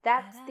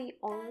That's the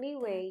only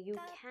way you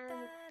can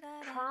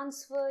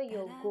transfer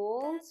your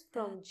goals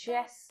from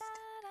just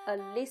a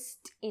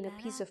list in a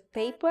piece of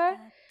paper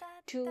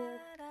to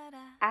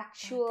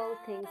actual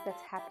things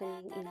that's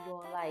happening in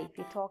your life.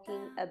 You're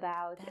talking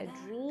about a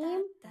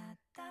dream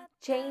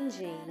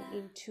changing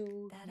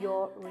into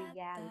your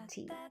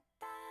reality.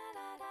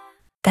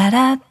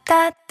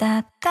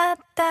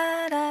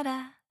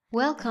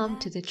 Welcome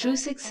to the True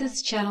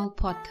Success Channel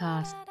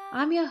podcast.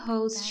 I'm your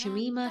host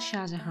Shamima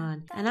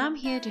Shahjahan, and I'm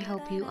here to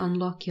help you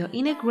unlock your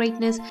inner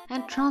greatness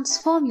and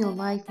transform your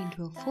life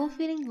into a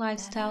fulfilling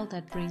lifestyle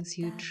that brings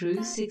you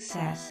true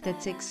success.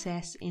 That's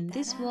success in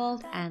this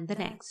world and the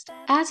next.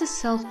 As a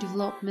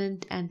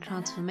self-development and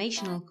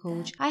transformational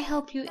coach, I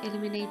help you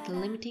eliminate the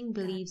limiting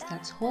beliefs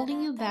that's holding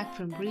you back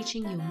from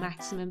reaching your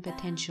maximum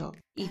potential.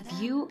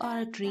 If you are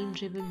a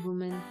dream-driven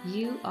woman,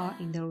 you are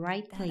in the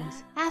right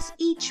place. As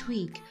each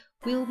week,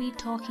 we'll be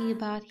talking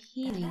about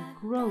healing,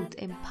 growth,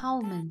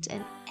 empowerment,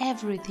 and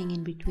everything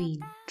in between.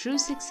 True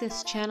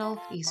Success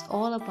Channel is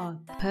all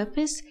about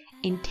purpose,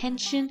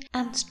 intention,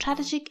 and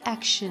strategic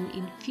action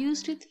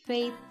infused with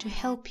faith to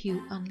help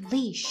you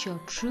unleash your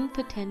true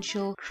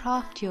potential,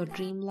 craft your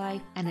dream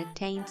life, and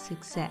attain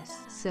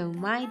success. So,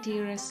 my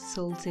dearest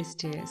soul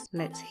sisters,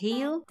 let's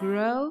heal,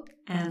 grow,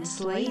 and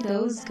slay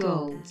those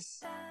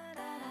goals.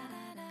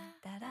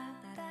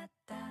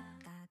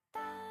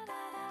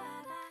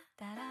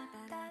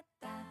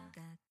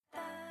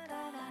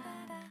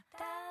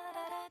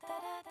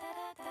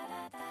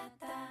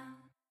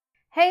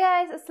 Hey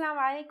guys, Assalamu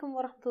alaikum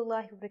wa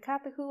rahmatullahi wa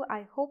barakatuhu.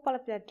 I hope all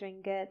of you are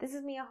doing good. This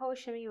is me, your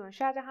host Shamima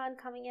Shahjahan,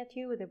 coming at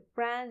you with a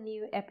brand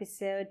new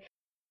episode.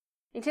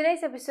 In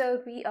today's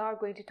episode, we are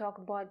going to talk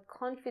about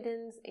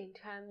confidence in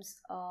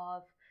terms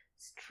of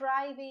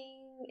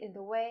striving in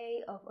the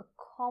way of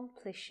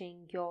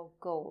accomplishing your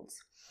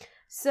goals.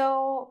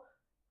 So,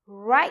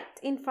 right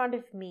in front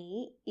of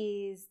me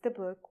is the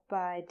book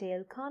by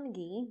Dale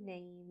Carnegie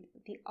named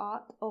The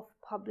Art of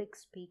Public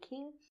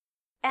Speaking.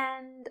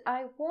 And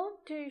I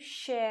want to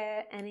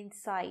share an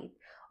insight,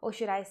 or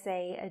should I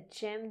say a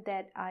gem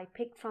that I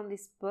picked from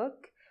this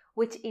book,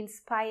 which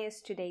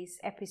inspires today's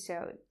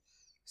episode.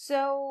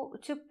 So,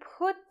 to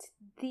put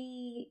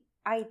the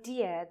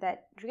idea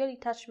that really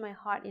touched my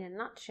heart in a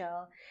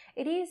nutshell,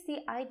 it is the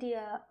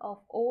idea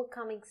of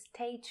overcoming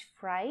stage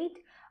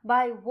fright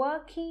by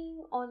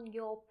working on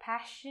your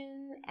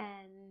passion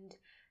and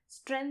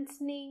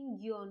strengthening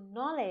your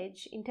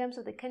knowledge in terms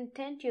of the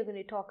content you're going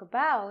to talk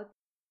about,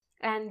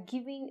 and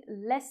giving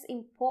less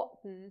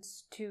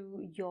importance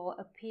to your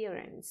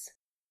appearance.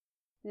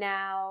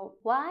 Now,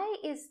 why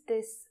is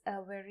this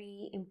a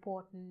very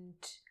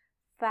important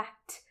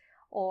fact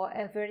or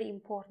a very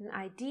important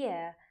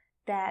idea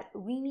that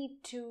we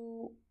need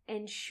to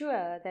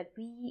ensure that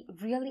we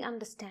really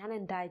understand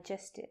and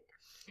digest it?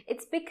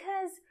 It's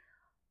because,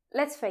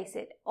 let's face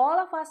it, all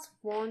of us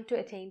want to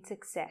attain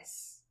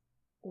success.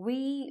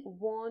 We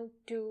want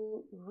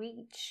to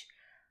reach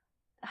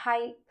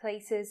high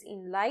places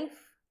in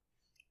life.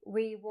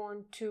 We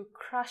want to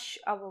crush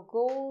our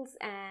goals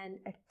and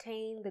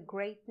attain the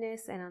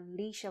greatness and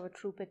unleash our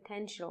true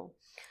potential.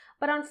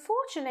 But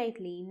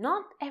unfortunately,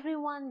 not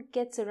everyone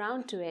gets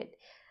around to it.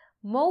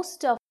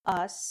 Most of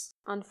us,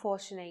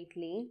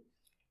 unfortunately,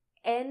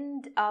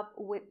 end up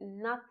with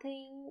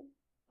nothing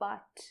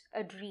but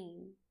a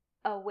dream,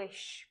 a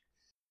wish.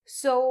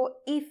 So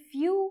if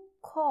you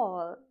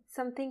call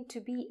something to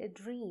be a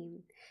dream,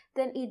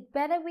 then it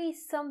better be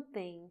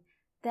something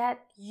that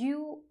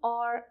you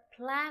are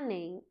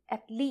planning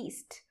at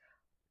least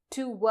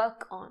to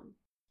work on.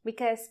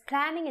 Because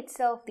planning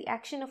itself, the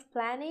action of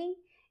planning,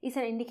 is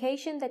an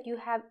indication that you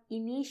have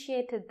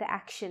initiated the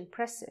action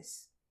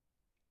process.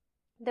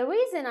 The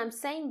reason I'm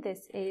saying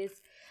this is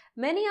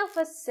many of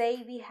us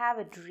say we have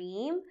a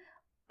dream,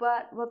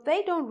 but what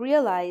they don't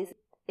realize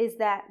is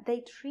that they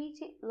treat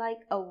it like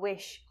a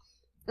wish,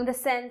 in the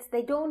sense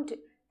they don't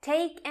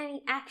take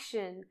any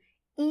action,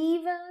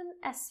 even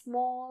as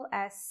small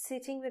as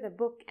sitting with a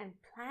book and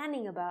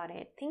planning about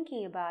it,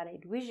 thinking about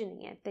it,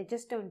 visioning it. They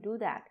just don't do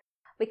that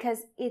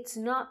because it's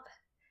not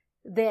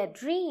their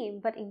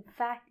dream, but in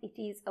fact it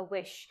is a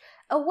wish.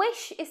 A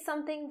wish is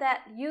something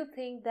that you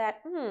think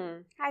that,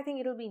 I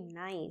think it'll be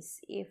nice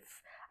if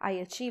I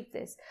achieve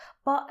this.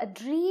 But a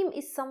dream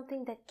is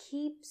something that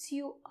keeps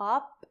you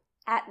up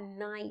at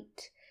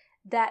night,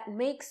 that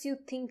makes you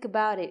think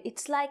about it.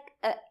 It's like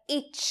an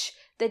itch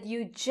that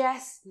you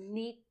just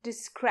need to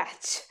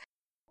scratch.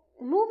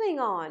 Moving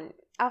on,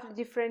 after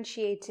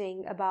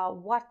differentiating about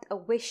what a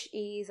wish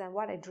is and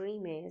what a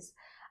dream is,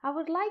 I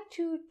would like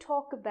to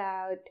talk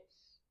about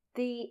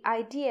the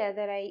idea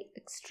that I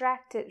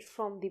extracted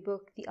from the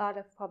book The Art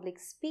of Public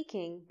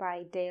Speaking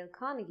by Dale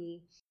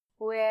Carnegie,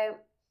 where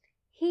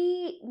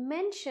he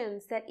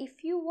mentions that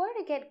if you were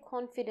to get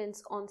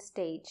confidence on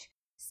stage,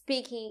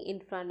 speaking in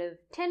front of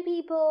 10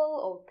 people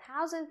or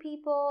 1,000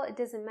 people, it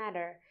doesn't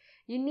matter.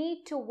 You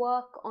need to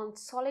work on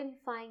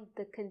solidifying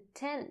the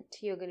content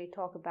you're going to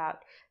talk about.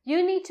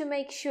 You need to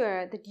make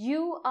sure that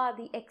you are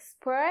the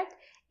expert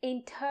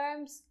in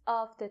terms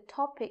of the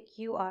topic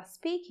you are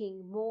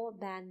speaking more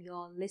than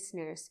your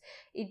listeners.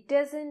 It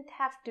doesn't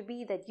have to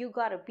be that you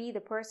gotta be the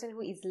person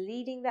who is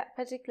leading that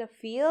particular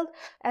field.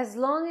 As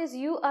long as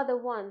you are the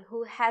one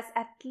who has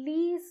at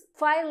least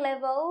 5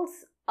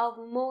 levels of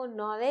more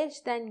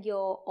knowledge than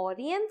your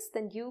audience,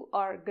 then you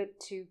are good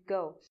to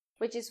go.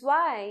 Which is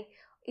why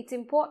it's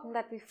important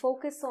that we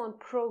focus on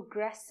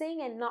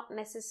progressing and not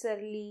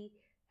necessarily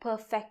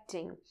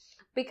perfecting.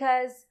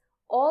 Because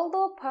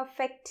although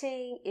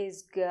perfecting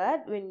is good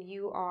when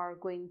you are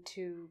going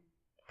to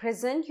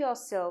present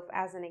yourself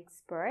as an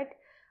expert,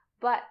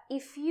 but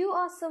if you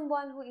are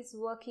someone who is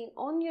working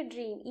on your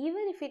dream,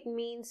 even if it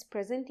means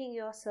presenting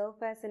yourself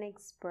as an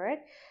expert,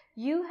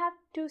 you have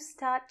to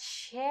start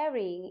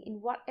sharing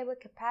in whatever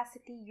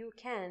capacity you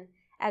can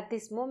at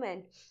this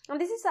moment. And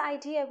this is the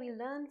idea we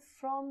learned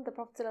from the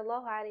Prophet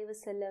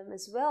ﷺ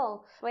as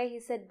well, where he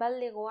said,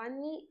 "Ballighu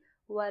anni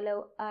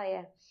walau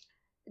ayah."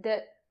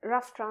 The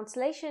rough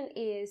translation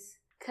is,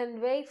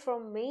 convey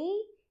from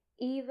me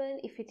even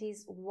if it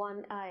is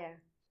 1 ayah.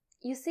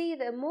 You see,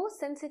 the most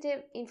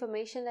sensitive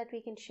information that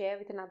we can share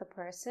with another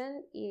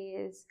person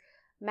is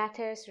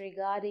matters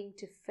regarding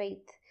to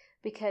faith,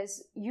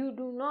 because you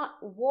do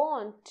not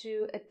want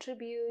to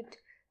attribute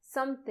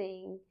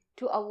something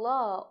to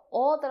Allah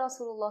or the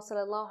Rasulullah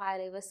sallallahu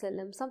alaihi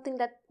wasallam, something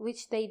that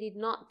which they did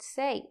not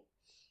say.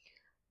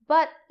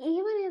 But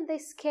even in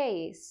this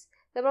case,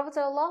 the Prophet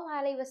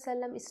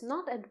ﷺ is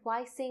not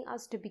advising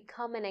us to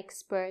become an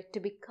expert, to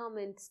become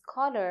a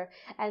scholar,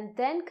 and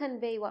then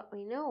convey what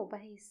we know.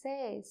 But he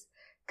says,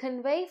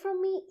 convey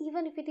from me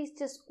even if it is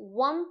just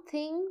one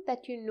thing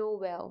that you know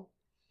well.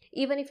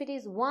 Even if it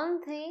is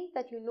one thing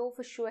that you know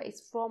for sure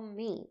is from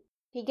me.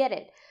 You get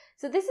it?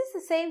 So this is the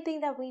same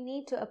thing that we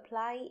need to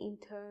apply in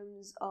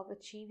terms of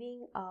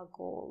achieving our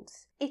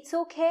goals. It's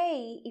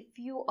okay if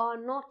you are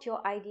not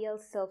your ideal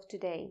self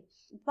today,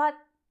 but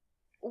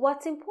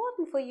what's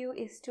important for you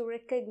is to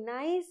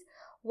recognize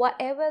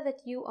whatever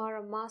that you are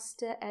a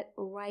master at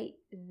right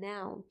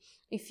now.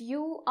 If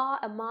you are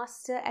a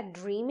master at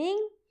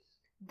dreaming,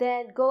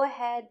 then go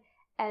ahead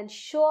and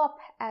show up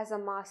as a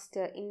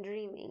master in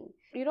dreaming.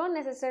 You don't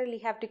necessarily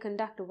have to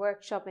conduct a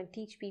workshop and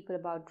teach people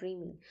about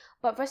dreaming.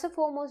 But first and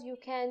foremost, you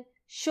can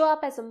show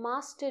up as a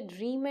master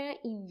dreamer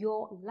in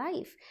your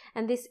life.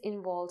 And this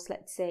involves,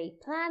 let's say,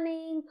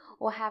 planning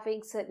or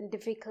having certain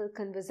difficult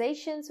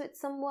conversations with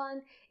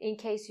someone in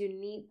case you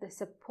need the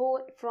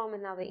support from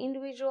another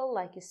individual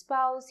like your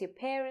spouse, your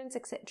parents,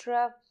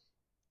 etc.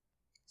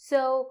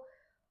 So,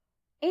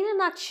 in a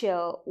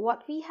nutshell,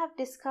 what we have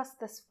discussed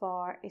thus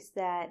far is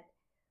that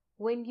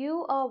when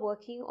you are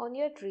working on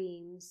your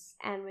dreams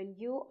and when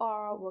you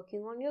are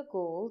working on your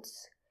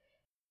goals,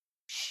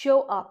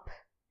 show up.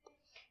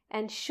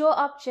 And show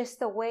up just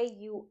the way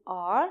you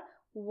are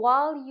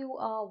while you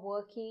are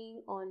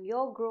working on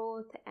your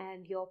growth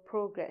and your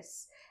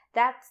progress.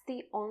 That's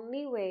the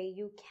only way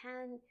you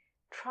can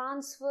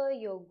transfer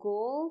your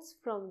goals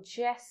from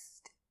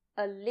just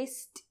a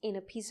list in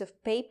a piece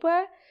of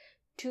paper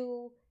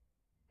to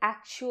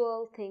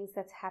actual things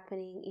that's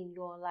happening in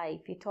your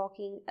life. You're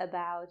talking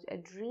about a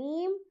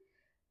dream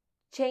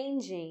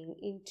changing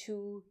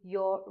into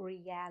your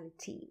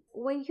reality.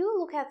 When you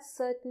look at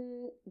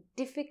certain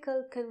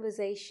difficult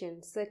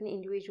conversations certain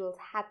individuals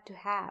had to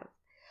have,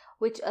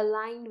 which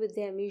aligned with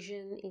their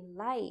mission in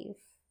life,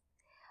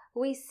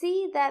 we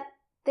see that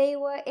they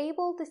were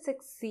able to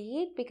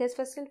succeed because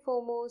first and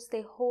foremost,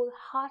 they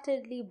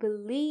wholeheartedly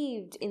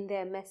believed in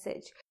their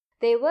message.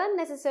 They weren't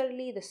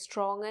necessarily the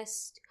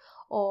strongest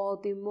or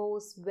the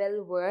most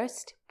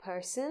well-versed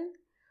person,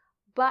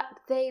 but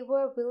they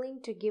were willing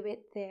to give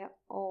it their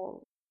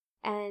all.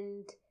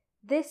 And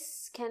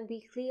this can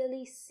be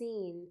clearly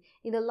seen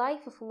in the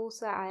life of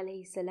Musa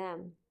alayhi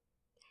salam.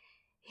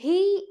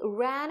 He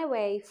ran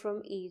away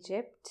from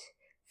Egypt,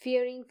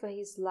 fearing for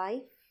his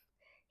life.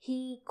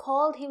 He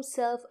called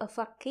himself a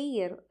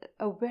faqir,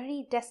 a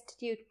very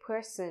destitute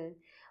person,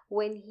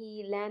 when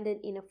he landed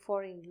in a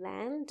foreign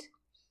land.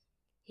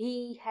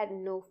 He had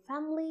no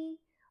family,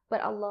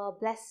 but Allah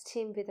blessed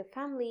him with a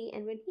family,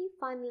 and when he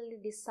finally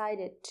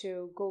decided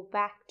to go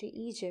back to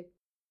Egypt,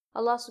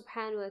 Allah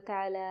subhanahu wa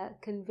ta'ala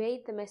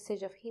conveyed the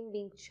message of him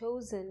being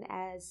chosen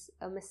as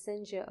a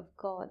messenger of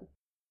God.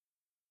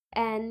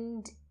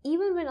 And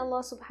even when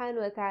Allah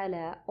subhanahu wa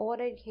ta'ala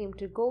ordered him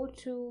to go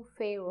to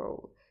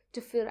Pharaoh,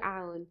 to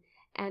Fir'aun,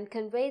 and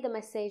convey the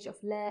message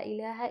of La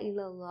ilaha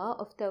illallah,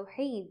 of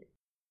Tawheed,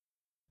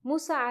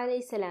 Musa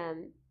alayhi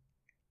salam,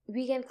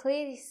 we can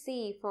clearly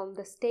see from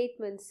the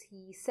statements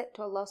he said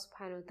to Allah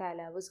subhanahu wa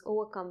ta'ala, was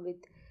overcome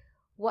with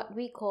what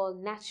we call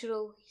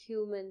natural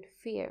human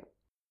fear.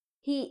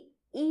 He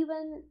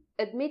even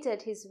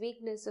admitted his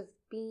weakness of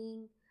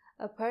being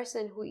a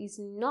person who is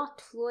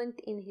not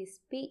fluent in his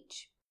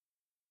speech.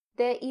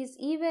 There is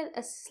even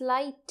a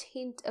slight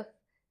hint of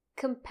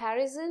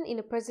comparison in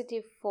a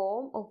positive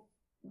form of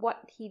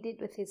what he did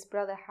with his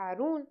brother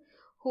Harun,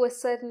 who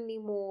was certainly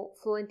more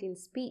fluent in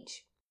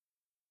speech.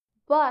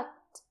 But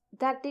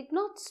that did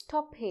not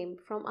stop him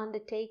from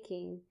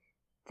undertaking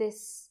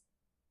this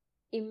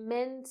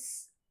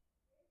immense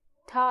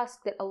task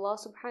that Allah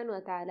subhanahu wa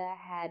ta'ala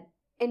had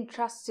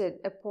entrusted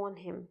upon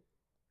him.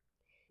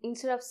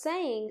 Instead of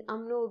saying,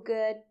 I'm no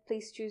good,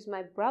 please choose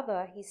my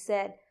brother, he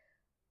said,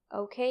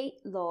 okay,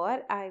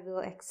 Lord, I will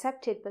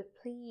accept it, but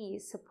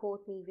please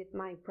support me with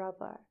my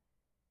brother.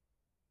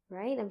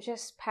 Right? I'm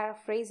just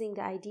paraphrasing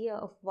the idea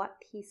of what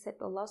he said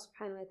to Allah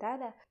subhanahu wa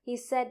ta'ala. He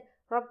said,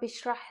 Rabbi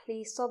shrah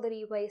li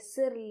sadri wa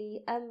yassir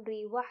li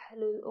amri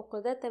wahlul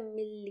uqdatam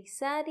min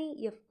lisani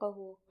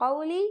yafqahu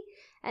qawli.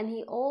 And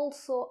he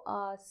also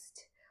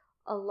asked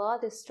Allah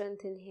to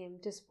strengthen him,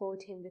 to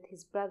support him with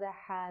his brother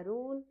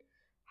Harun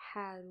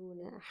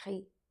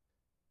akhi.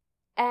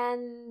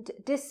 And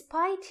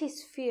despite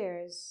his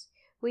fears,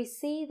 we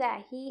see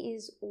that he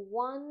is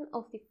one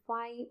of the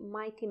 5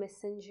 mighty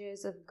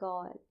messengers of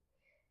God.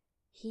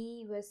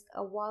 He was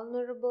a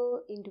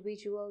vulnerable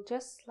individual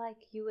just like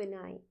you and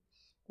I.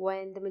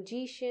 When the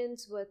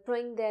magicians were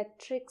throwing their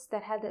tricks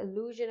that had the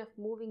illusion of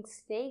moving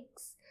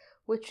snakes,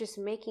 which was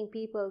making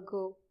people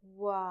go,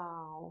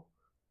 wow,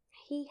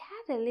 he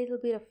had a little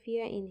bit of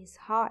fear in his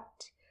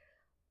heart.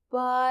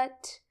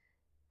 But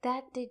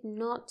that did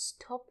not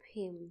stop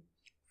him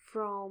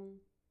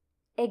from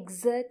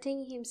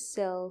exerting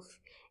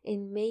himself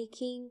in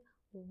making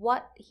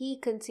what he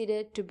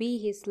considered to be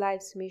his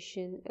life's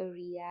mission a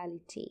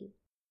reality.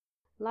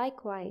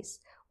 Likewise,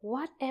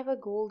 whatever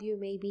goal you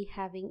may be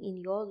having in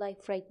your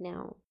life right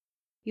now,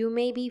 you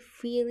may be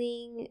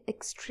feeling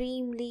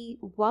extremely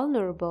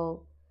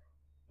vulnerable,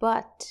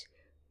 but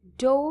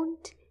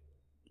don't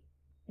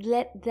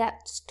let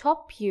that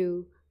stop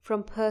you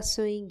from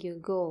pursuing your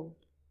goal.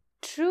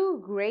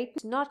 True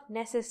greatness is not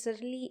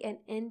necessarily an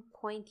end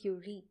point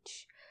you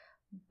reach,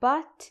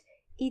 but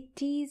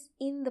it is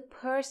in the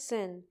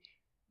person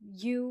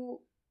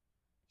you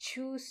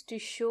choose to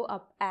show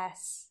up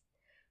as.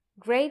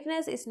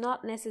 Greatness is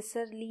not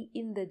necessarily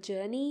in the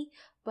journey,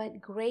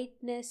 but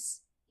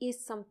greatness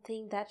is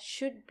something that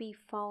should be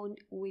found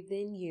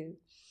within you.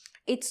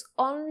 It's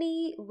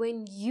only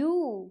when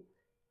you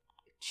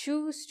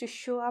choose to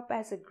show up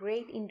as a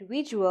great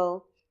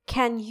individual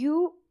can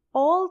you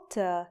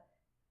alter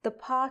the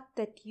path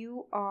that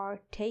you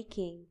are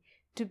taking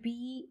to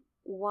be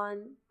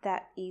one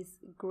that is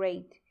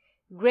great.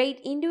 Great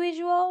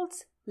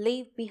individuals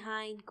leave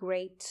behind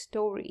great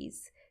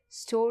stories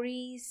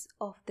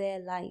of their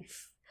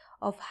life,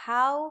 of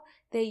how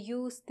they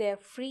use their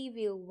free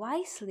will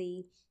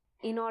wisely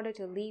in order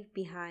to leave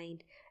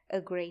behind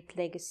a great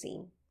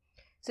legacy.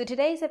 So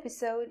today's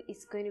episode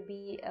is going to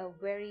be a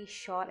very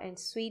short and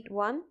sweet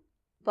one,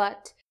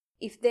 but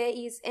if there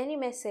is any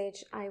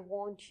message I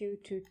want you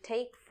to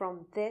take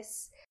from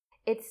this,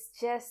 it's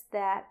just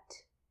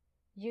that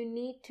you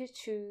need to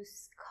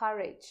choose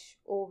courage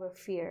over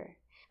fear,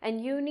 and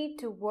you need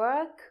to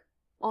work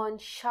on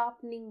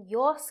sharpening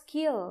your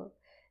skill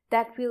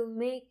that will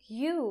make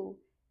you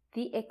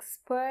the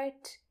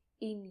expert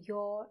in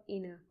your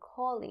inner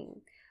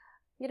calling.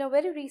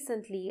 Very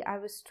recently I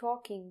was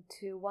talking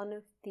to one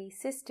of the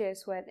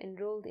sisters who had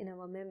enrolled in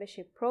our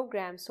membership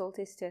program, Soul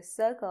Sisters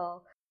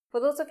Circle. For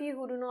those of you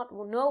who do not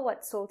know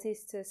what Soul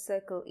Sisters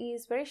Circle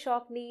is, very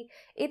shortly,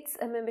 it's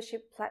a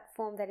membership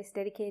platform that is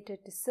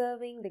dedicated to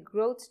serving the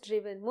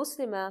growth-driven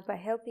Muslimah by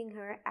helping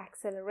her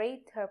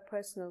accelerate her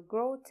personal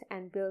growth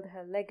and build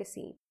her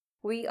legacy.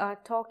 We are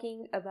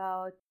talking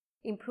about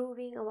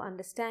improving our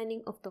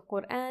understanding of the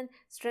Quran,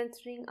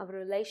 strengthening our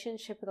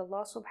relationship with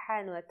Allah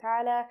subhanahu wa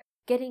ta'ala,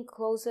 getting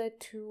closer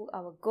to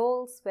our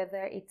goals,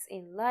 whether it's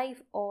in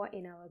life or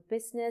in our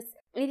business.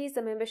 It is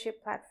a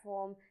membership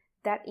platform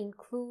that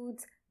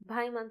includes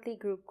bi-monthly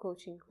group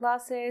coaching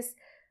classes,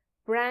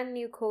 brand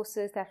new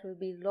courses that will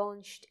be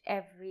launched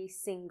every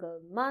single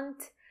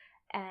month,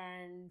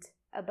 and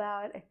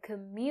about a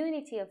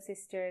community of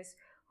sisters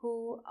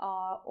who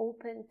are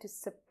open to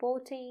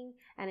supporting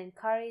and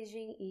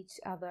encouraging each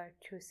other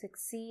to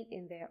succeed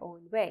in their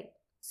own way.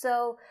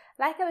 So,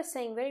 like I was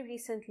saying, very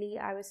recently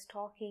I was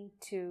talking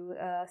to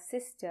a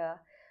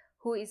sister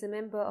who is a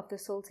member of the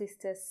Soul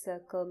Sisters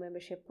Circle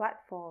membership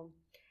platform.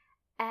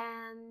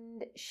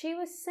 And she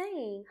was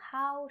saying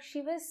how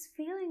she was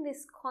feeling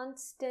this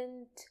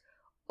constant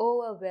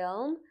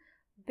overwhelm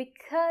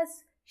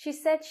because she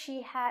said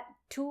she had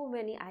too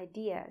many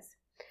ideas.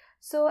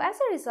 So as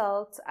a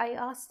result, I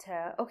asked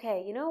her,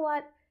 okay, you know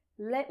what?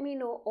 Let me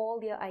know all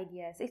your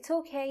ideas. It's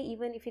okay,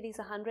 even if it is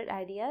 100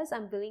 ideas,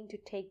 I'm willing to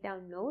take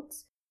down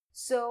notes.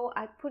 So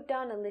I put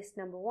down a list,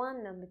 number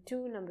 1, number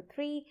 2, number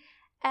 3.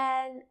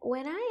 And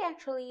when I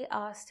actually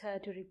asked her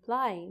to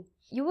reply,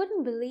 you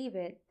wouldn't believe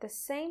it, the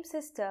same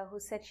sister who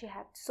said she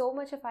had so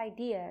much of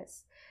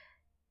ideas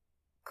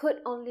could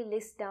only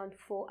list down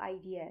 4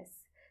 ideas.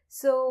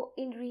 So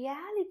in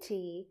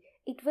reality,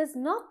 it was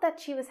not that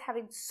she was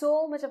having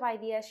so much of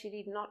ideas she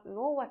did not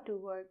know what to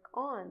work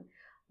on,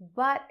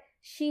 but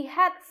she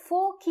had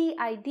 4 key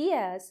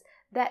ideas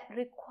that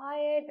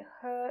required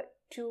her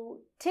to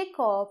tick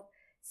off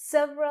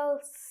several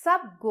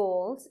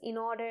sub-goals in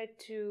order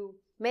to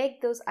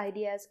make those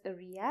ideas a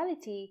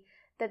reality.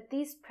 That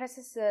these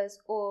processes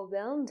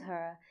overwhelmed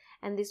her,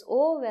 and this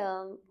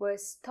overwhelm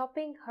was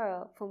stopping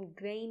her from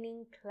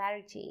gaining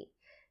clarity.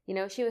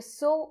 She was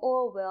so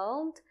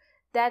overwhelmed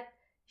that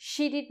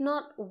she did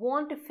not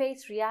want to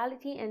face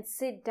reality and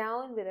sit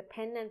down with a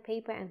pen and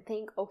paper and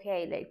think,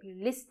 okay, let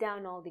me list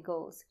down all the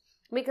goals.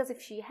 Because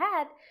if she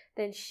had,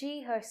 then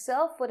she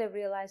herself would have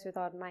realized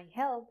without my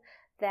help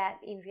that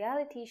in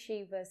reality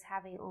she was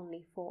having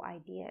only 4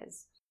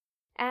 ideas.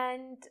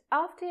 And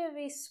after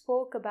we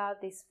spoke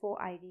about these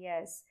 4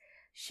 ideas,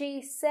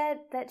 she said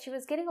that she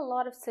was getting a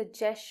lot of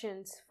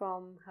suggestions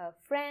from her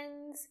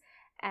friends,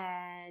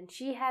 and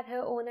she had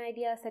her own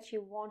ideas that she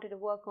wanted to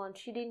work on.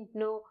 She didn't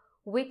know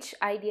which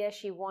idea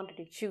she wanted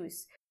to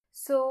choose.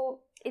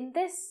 So in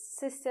this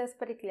sister's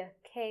particular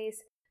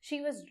case, she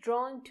was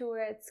drawn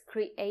towards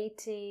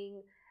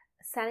creating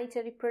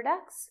sanitary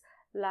products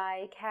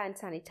like hand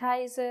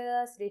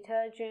sanitizers,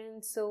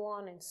 detergents, so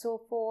on and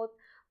so forth.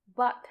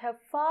 But her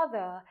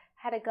father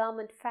had a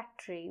garment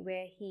factory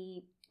where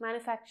he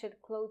manufactured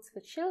clothes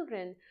for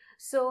children.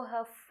 So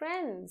her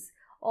friends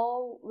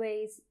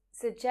always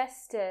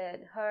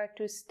suggested her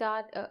to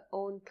start her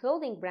own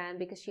clothing brand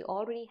because she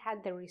already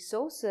had the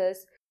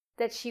resources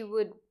that she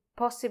would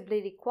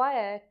possibly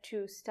require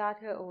to start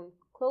her own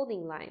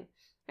clothing line.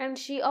 And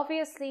she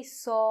obviously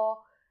saw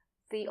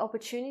the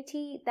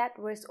opportunity that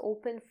was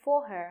open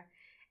for her,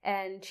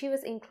 and she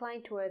was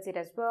inclined towards it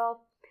as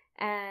well.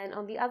 And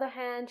on the other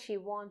hand, she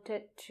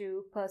wanted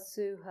to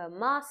pursue her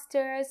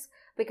master's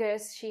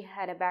because she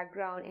had a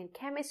background in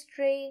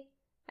chemistry.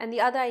 And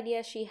the other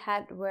idea she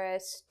had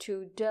was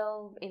to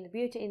delve in the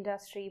beauty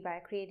industry by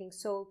creating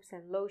soaps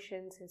and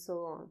lotions and so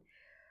on.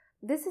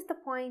 This is the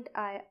point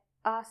I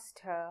asked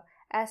her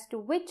as to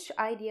which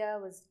idea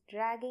was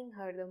dragging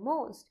her the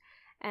most.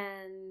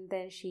 And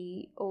then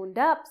she owned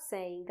up,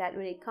 saying that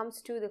when it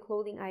comes to the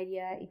clothing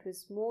idea, it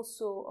was more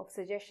so of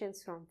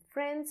suggestions from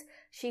friends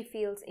she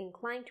feels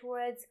inclined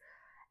towards,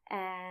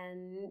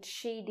 and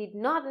she did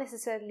not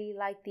necessarily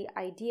like the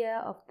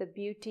idea of the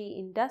beauty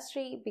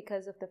industry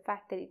because of the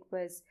fact that it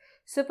was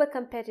super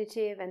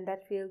competitive and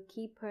that will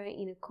keep her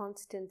in a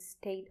constant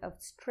state of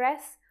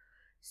stress.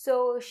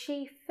 So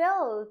she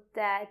felt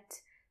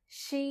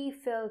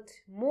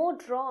more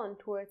drawn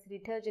towards the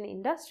detergent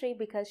industry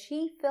because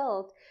she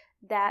felt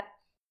that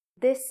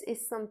this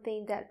is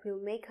something that will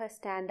make her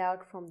stand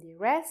out from the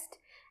rest.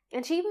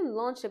 And she even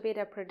launched a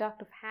beta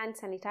product of hand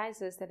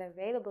sanitizers that are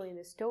available in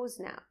the stores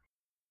now.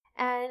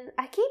 And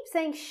I keep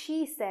saying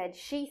she said.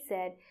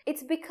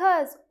 It's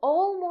because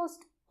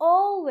almost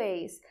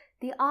always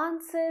the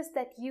answers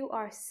that you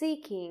are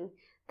seeking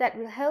that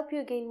will help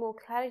you gain more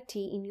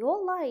clarity in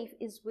your life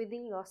is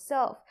within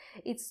yourself.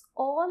 It's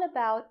all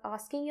about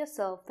asking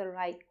yourself the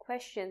right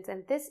questions,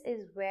 and this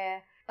is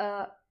where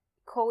a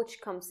coach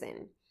comes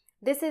in.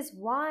 This is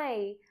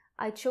why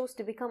I chose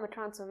to become a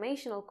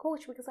transformational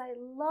coach, because I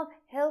love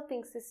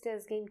helping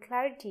sisters gain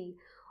clarity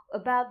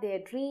about their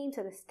dreams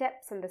and the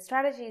steps and the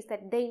strategies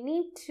that they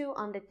need to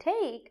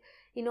undertake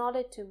in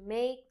order to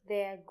make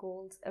their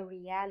goals a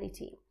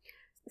reality.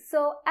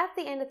 So at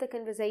the end of the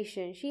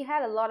conversation, she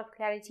had a lot of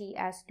clarity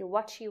as to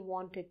what she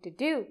wanted to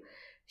do.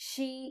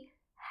 She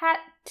had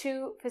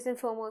to, first and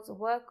foremost,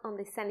 work on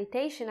the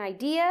sanitation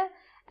idea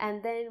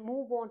and then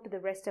move on to the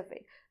rest of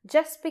it.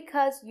 Just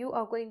because you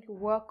are going to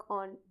work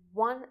on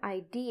one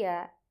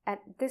idea at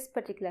this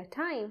particular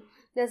time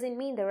doesn't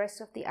mean the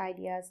rest of the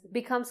ideas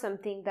become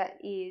something that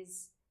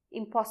is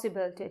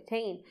impossible to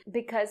attain.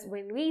 Because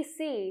when we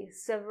see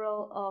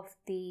several of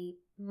the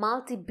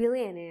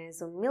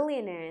multi-billionaires or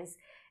millionaires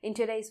in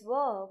today's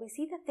world, we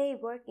see that they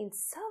work in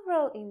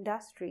several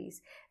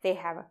industries. They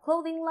have a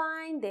clothing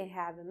line, they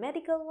have a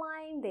medical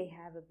line, they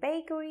have a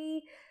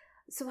bakery.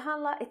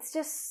 SubhanAllah, it's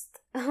just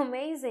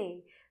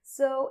amazing.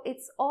 So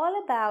it's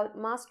all about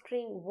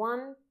mastering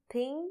one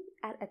thing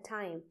at a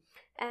time.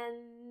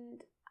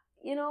 And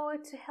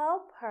to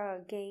help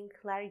her gain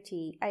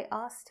clarity, I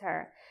asked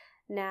her,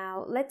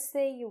 now let's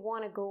say you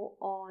want to go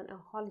on a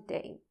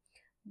holiday,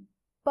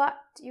 but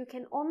you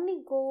can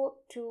only go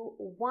to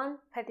one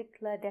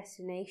particular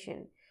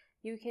destination.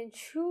 You can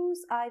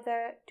choose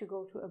either to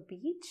go to a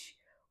beach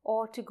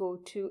or to go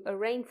to a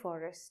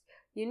rainforest.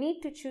 You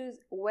need to choose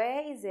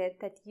where is it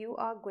that you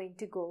are going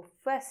to go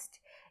first.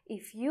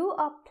 If you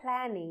are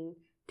planning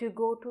to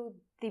go to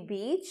the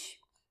beach,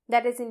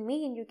 that doesn't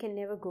mean you can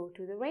never go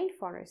to the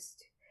rainforest.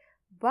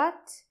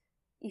 But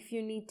if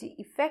you need to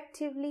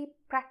effectively,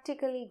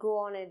 practically go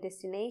on a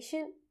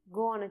destination,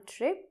 go on a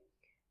trip,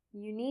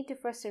 you need to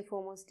first and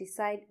foremost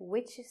decide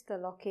which is the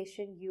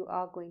location you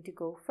are going to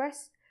go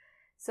first.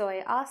 So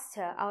I asked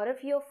her, out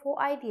of your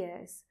 4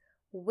 ideas,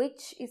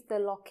 which is the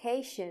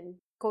location,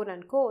 quote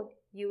unquote,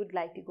 you would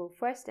like to go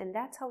first? And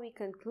that's how we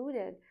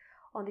concluded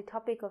on the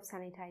topic of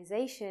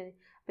sanitization,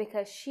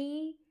 because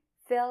she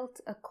felt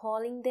a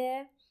calling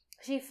there.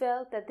 She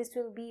felt that this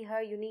will be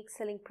her unique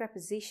selling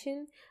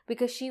proposition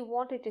because she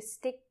wanted to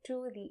stick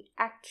to the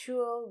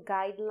actual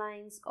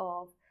guidelines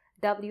of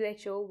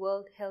WHO,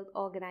 World Health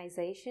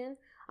Organization,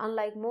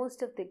 unlike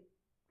most of the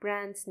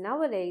brands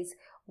nowadays,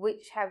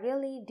 which have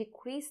really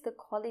decreased the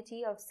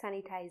quality of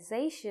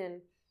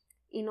sanitization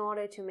in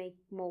order to make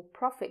more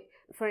profit.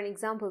 For an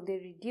example, they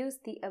reduce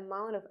the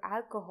amount of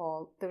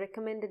alcohol, the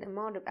recommended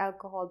amount of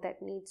alcohol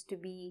that needs to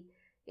be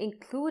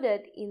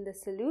included in the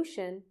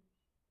solution,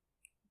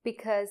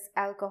 because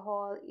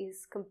alcohol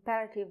is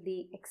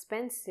comparatively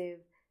expensive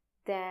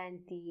than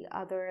the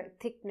other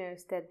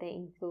thickeners that they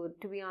include.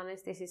 To be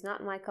honest, this is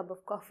not my cup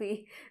of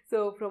coffee.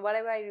 So from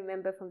whatever I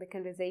remember from the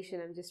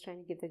conversation, I'm just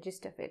trying to get the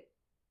gist of it.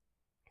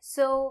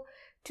 So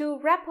to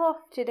wrap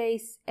up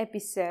today's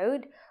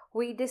episode,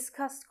 we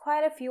discussed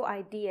quite a few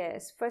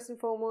ideas. First and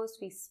foremost,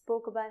 we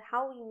spoke about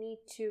how we need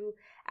to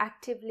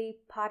actively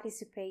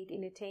participate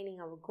in attaining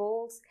our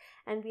goals,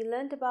 and we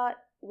learned about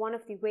one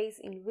of the ways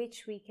in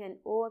which we can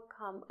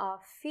overcome our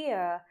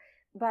fear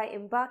by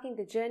embarking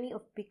the journey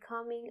of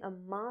becoming a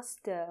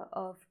master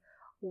of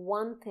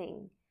one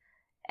thing.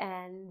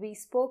 And we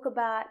spoke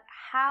about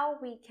how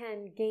we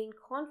can gain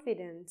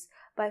confidence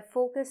by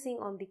focusing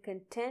on the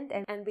content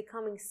and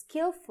becoming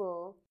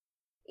skillful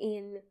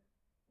in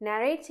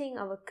narrating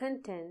our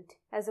content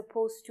as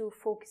opposed to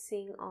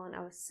focusing on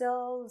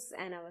ourselves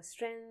and our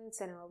strengths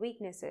and our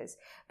weaknesses.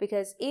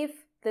 Because if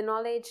the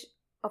knowledge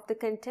of the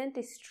content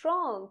is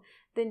strong,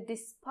 then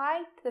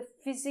despite the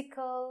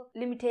physical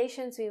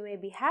limitations we may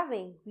be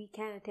having, we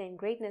can attain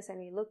greatness. And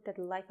we looked at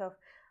the life of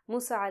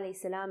Musa alayhi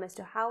salam as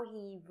to how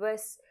he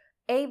was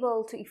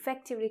able to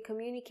effectively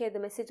communicate the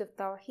message of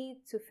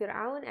Tawheed to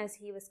Fir'aun as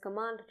he was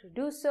commanded to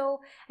do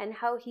so, and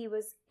how he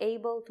was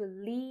able to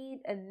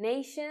lead a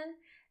nation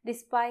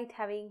despite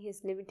having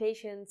his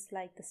limitations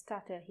like the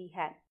stutter he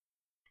had.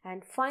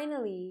 And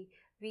finally,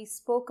 we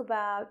spoke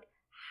about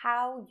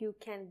how you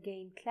can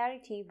gain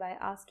clarity by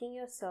asking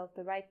yourself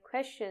the right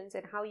questions,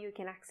 and how you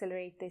can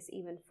accelerate this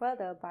even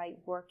further by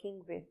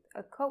working with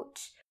a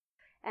coach.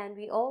 And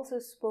we also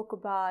spoke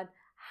about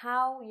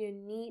how you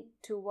need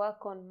to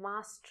work on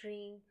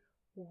mastering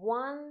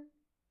one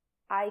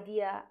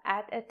idea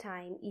at a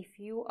time if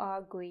you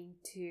are going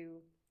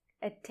to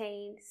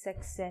attain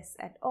success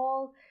at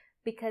all,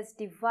 because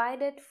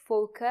divided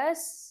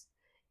focus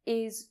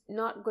is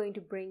not going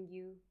to bring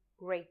you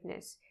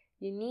greatness.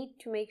 You need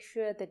to make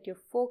sure that your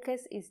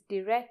focus is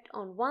direct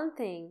on one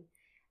thing,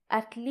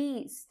 at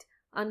least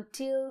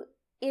until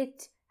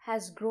it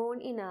has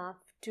grown enough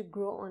to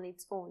grow on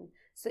its own.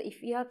 So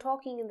if we are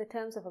talking in the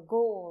terms of a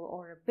goal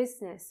or a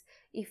business,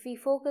 if we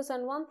focus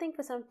on one thing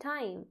for some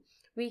time,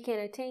 we can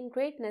attain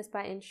greatness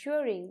by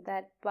ensuring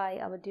that by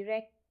our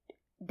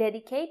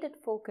dedicated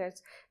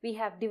focus, we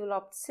have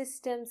developed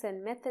systems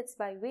and methods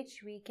by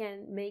which we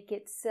can make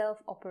it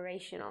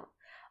self-operational.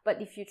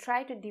 But if you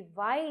try to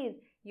divide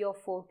your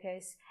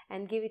focus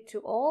and give it to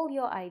all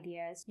your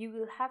ideas, you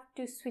will have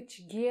to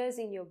switch gears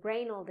in your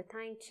brain all the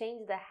time,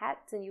 change the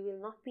hats, and you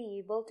will not be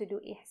able to do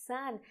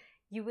ihsan.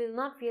 You will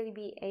not really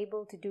be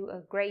able to do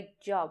a great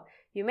job.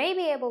 You may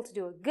be able to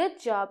do a good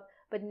job,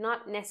 but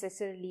not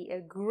necessarily a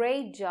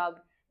great job,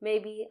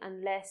 maybe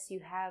unless you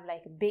have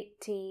like a big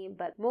team.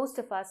 But most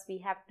of us, we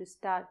have to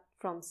start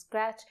from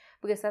scratch,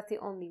 because that's the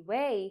only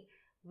way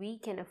we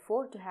can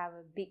afford to have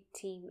a big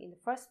team in the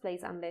first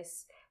place,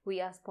 unless we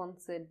are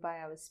sponsored by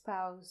our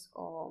spouse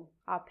or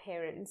our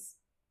parents.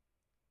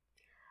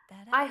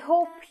 I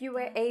hope you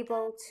were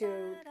able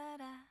to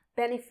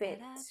benefit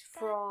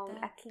from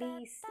at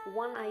least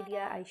one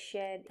idea I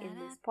shared in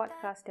these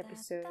podcast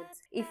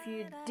episodes. If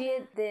you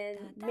did, then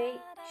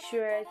make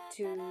sure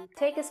to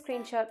take a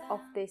screenshot of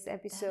this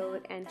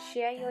episode and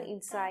share your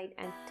insight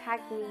and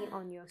tag me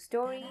on your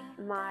story.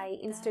 My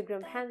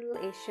Instagram handle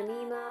is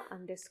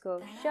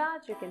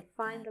Shamima_Shaj. You can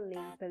find the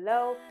link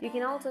below. You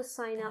can also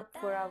sign up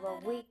for our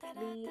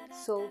weekly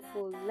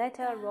soulful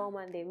letter, Raw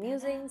Monday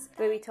Musings,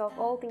 where we talk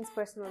all things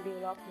personal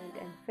development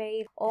and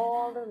faith.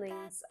 All the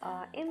links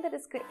are in the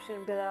description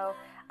below.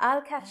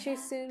 I'll catch you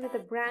soon with a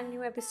brand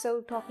new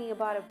episode talking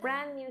about a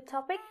brand new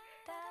topic.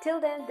 Till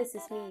then, this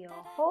is me, your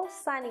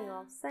host, signing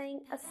off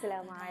saying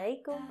Assalamu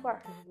alaikum wa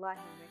rahmatullahi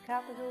wa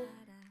barakatuhu.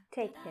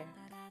 Take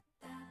care.